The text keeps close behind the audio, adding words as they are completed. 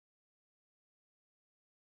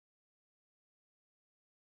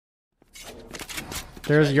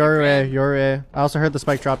There's Yoru. I also heard the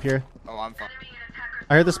spike drop here. Oh, I'm fine.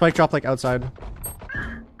 I heard the spike drop like outside.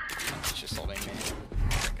 He's just holding me.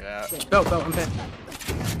 Get out. Belt, I'm dead.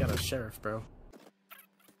 Got a sheriff, bro.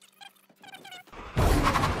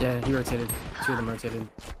 Yeah, he rotated. Two of them rotated.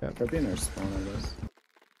 Yeah, probably in our spawn, I guess.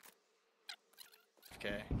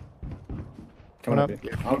 Okay. Come up.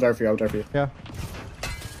 I'll dart for you. Yeah.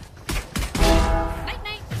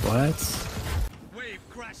 What? Wave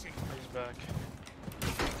crashing. He's back.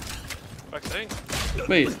 Back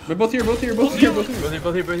Wait, we're both here. Both here.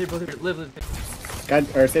 Live.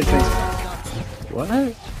 God, or stage 3.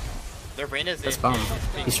 What? Their brain is That's bomb.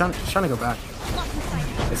 He's trying to go back.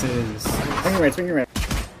 This is... Swinging right.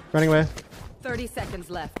 Running away. 30 seconds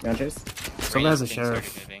left. Down chase. Someone has a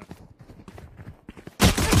sheriff.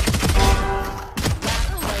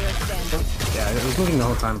 Yeah, it was moving the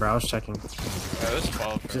whole time, bro. I was checking. Yeah, it was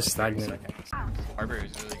 12. Just stagnant. Harbor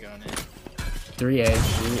is really going in. 3A.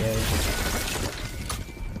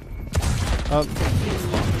 Oh.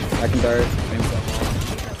 I can dart.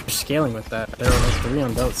 They're scaling with that. There were like 3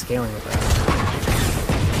 on belt scaling with that.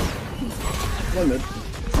 One mid.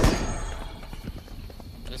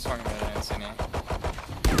 Just talking about it, Anthony.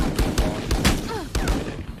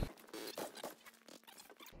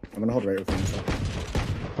 I'm gonna hold right with him. So.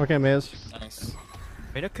 Okay, Maze. Nice.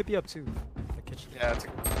 Reyna could be up too. The kitchen. Yeah, it's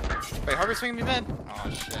Wait, Harbor swinging me mid? Oh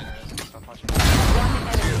shit, stop punching.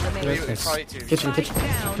 Probably 2. Kitchen. Good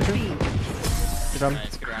job.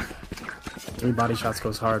 Nice, good round. 3 body shots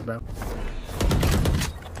goes hard, bro.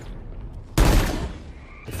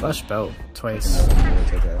 They flushed belt twice.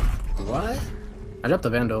 What? I dropped the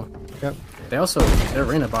Vandal. Yep. Their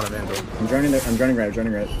Reyna bought a Vandal. I'm joining right.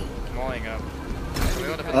 I'm walling up. We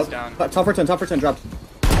want to put this down. Top for 10, dropped.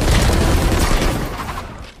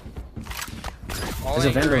 There's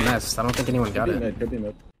a Vandal nest. I don't think anyone got it. Could be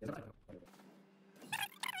mid.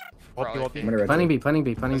 Planning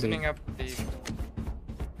B. Swinging up the...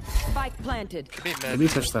 Spike planted. Could be Could mid. be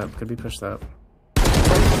pushed up. They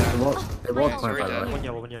won't plant, by the way. One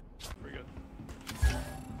yellow. We're good.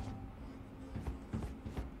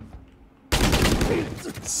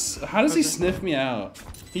 How does he sniff me out?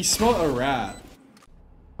 He smelled a rat.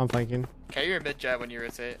 I'm flanking. Okay, you're mid, Jett, when you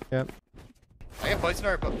rotate. Yep. I got poison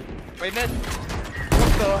or but wait, mid.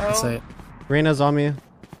 What the hell? That's it. Reyna's on me.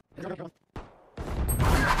 Oh,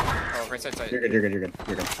 right side. You're good. Got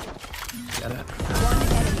it. One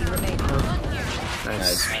enemy remaining.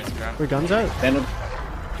 Nice. Nice, ground. Where guns at? Vandal.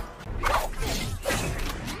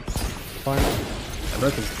 Fine. I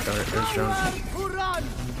broke his dart. There's drone.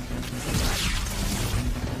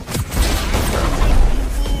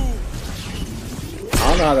 I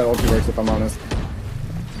don't know how that ulti works, if I'm honest.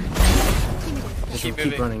 Just Keep keep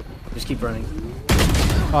moving. running. Just keep running.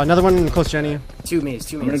 Another one close, Jenny. 2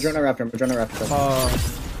 maze. I'm gonna join our raptor.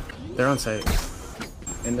 They're on site.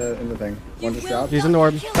 In the thing. One just dropped. He's in the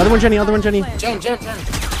orb. Other one, Jenny. Jen. 3.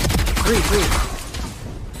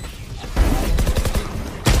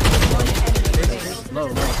 Low.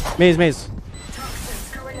 Maze.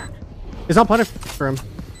 It's not punished for him.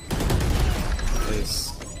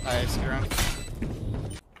 Please. Nice, good round.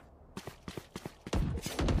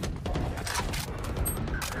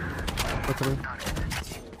 What's him?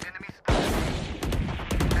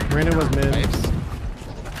 Reyna was mid. Nice.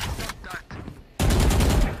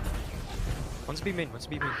 One's B main. Was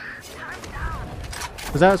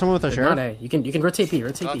that someone with a Not sheriff? A. You can rotate B.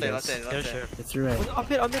 Let's guys. say. Get through A. Up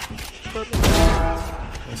mid.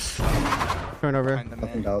 Turn over. Find the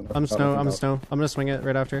Nothing mid. down. I'm snow. I'm gonna swing it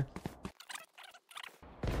right after.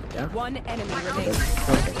 One enemy remaining.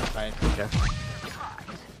 Fine.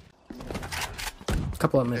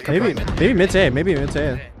 Couple up mid. Maybe mid to A.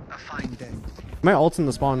 My ult's in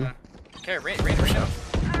the spawn. Okay, rain up.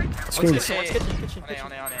 Scream. On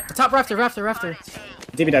A. Top rafter. TP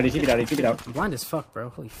out. I'm blind as fuck, bro.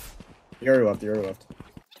 Holy Yoru left.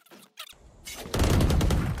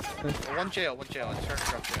 One jail. I just heard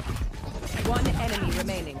drop jail. One enemy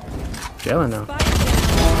remaining. Jail or no?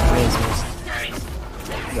 Maze.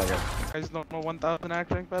 Guys don't know 1000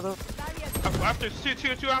 acting by the way. Afters,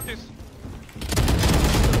 two afters.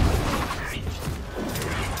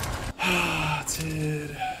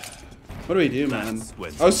 Dude. What do we do, man?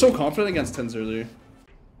 I was so confident against TenZ earlier.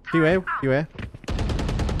 UA.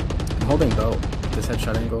 I'm holding boat. This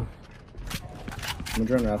headshot angle. I'm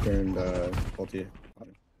gonna join raptor and ulti.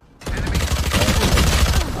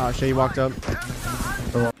 Oh shit, he walked up.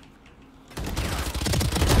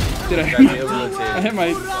 Dude, I hit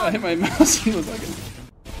my mouse in a second.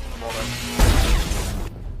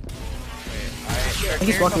 I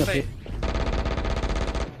think he's walking up here.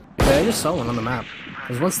 Yeah, I just saw one on the map.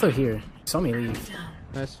 There's one still here. Saw me leave.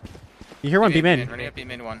 Nice. You hear one, be Running main. up B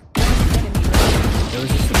main one. There was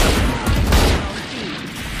just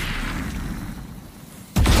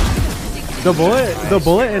The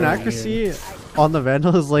bullet inaccuracy on the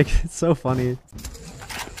Vandal is like, it's so funny.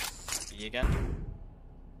 B again.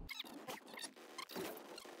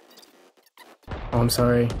 Oh, I'm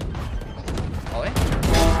sorry. Ollie?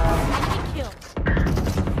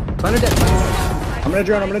 Planet dead. I'm gonna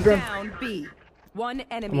drone. Down B. One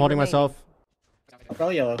enemy I'm holding remaining. myself. I'll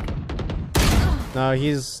probably yellow. No,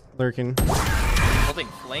 he's lurking. Holding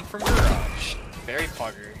flank from garage. Very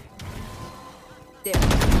pugger.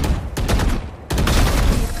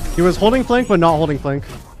 He was holding flank, but not holding flank.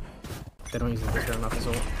 They don't use the turn off his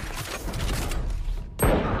ult.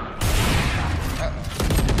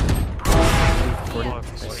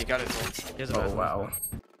 Oh, he got his ult. Oh wow.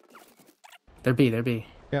 They're B. They're B.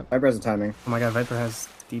 Viper has the timing. Oh my god, Viper has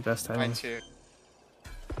the best timing. Mine too.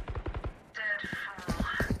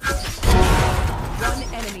 One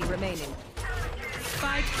enemy remaining.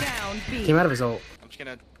 Spike down B. Came out of his ult.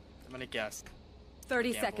 I'm gonna guess.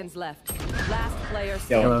 30 Gamble. seconds left. Last player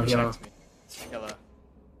Yellow. standing. Yellow. Yellow.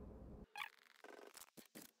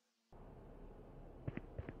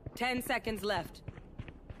 10 seconds left.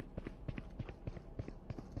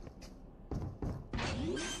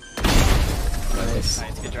 Nice.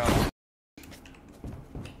 Nice, good job.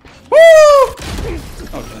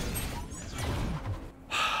 Okay.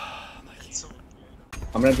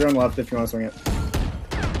 I'm gonna drone left if you want to swing it.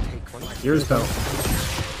 Yours though.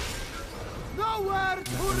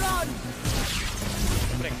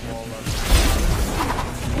 Putting wall up.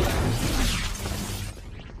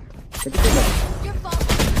 Take the thing back.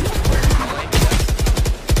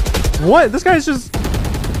 What? This guy's just...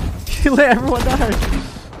 He let everyone die.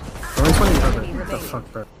 Orange one and cover. What the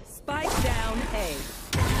fuck, bro? Spike down A.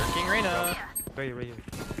 King Reina. Right here, right here.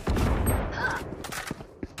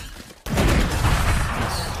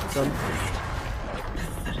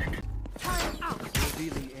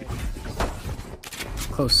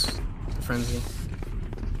 Close to frenzy.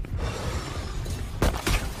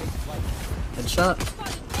 Headshot.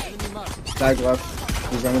 Tag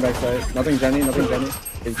left. He's running back side. Nothing Jenny.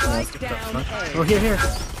 He's Spike down A. Oh, here.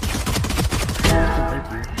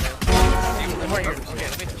 More here. Okay,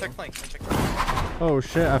 let me check flank. Oh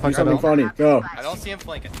shit, I fucked that something up. funny. Go. I don't see him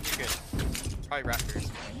flank. I think you're good. Probably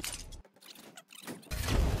rafters.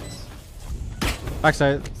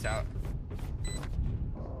 Backside. He's out.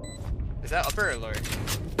 Is that upper or lower?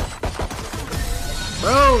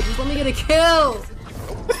 Bro, just let me get a kill.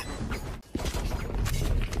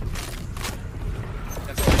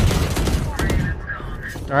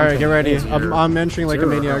 Alright, get ready. I'm entering like a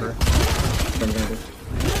maniac.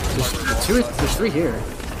 There's three here.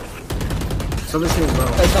 So this here as well.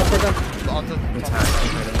 On the Attack.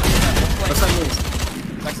 What's that mean?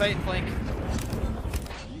 backside and flank.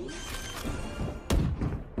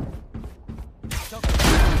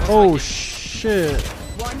 Oh shit.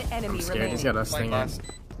 One enemy Scared. remaining. He's got us Flank thing. last.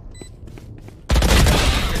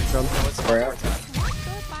 Sorry, out.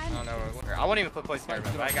 I don't know. I won't even put place guard,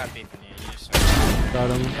 but I got beef in you. You just Got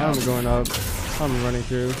him. I'm going up. I'm running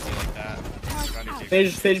through. do like that. Running through.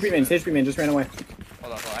 Sage B main, just ran away.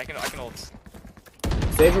 Hold on. I can hold.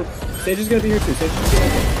 Sage is gonna be here too. Sage is gonna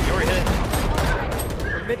be here. You already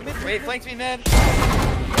hit. Wait, flanks me, man.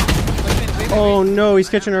 Oh no, he's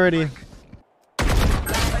kitchen already.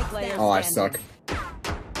 Player Oh, I standing. suck.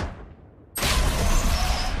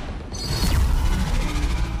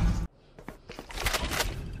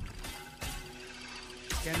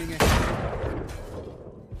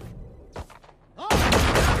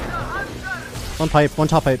 One pipe, one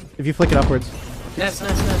top pipe. If you flick it upwards. Nice.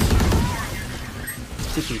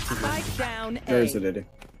 TP. Spike down A. There's the Diddy.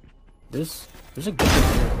 There's a good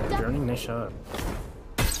here. Burning, nice shot.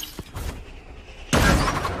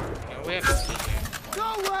 We have this kid here.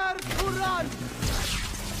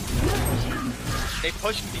 They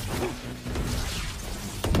pushed me.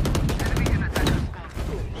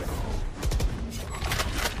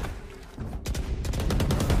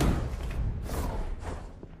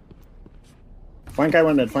 Flank guy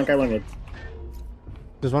one mid.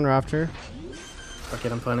 There's one rafter. Fuck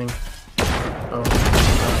it, I'm planning. Oh.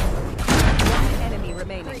 One enemy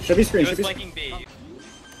remaining. Should be screen. He was flanking B.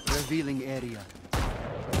 Revealing area.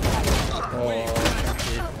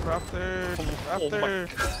 Rafter.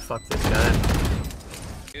 Fuck this guy.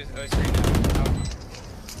 He was screen.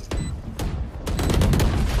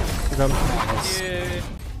 Good job. Yeah.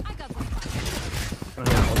 Oh,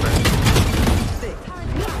 yeah, hold on.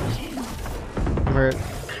 I'm hurt.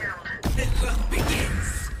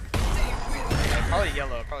 Probably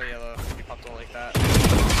yellow. If you popped all like that.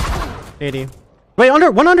 80. Wait,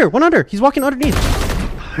 one under. He's walking underneath.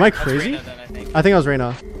 Am I crazy? Reyna then, I think. I think I was Reyna.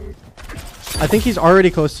 I think he's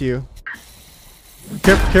already close to you.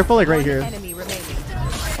 Careful, like right here. Enemy remaining.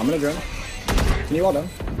 I'm gonna drone. Can you wall down?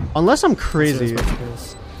 Unless I'm crazy.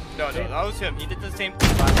 No, that was him. He did the same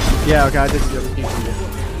thing last time. Yeah, okay, I did see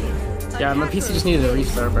it. Yeah, my PC just needed a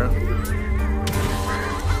restart, bro.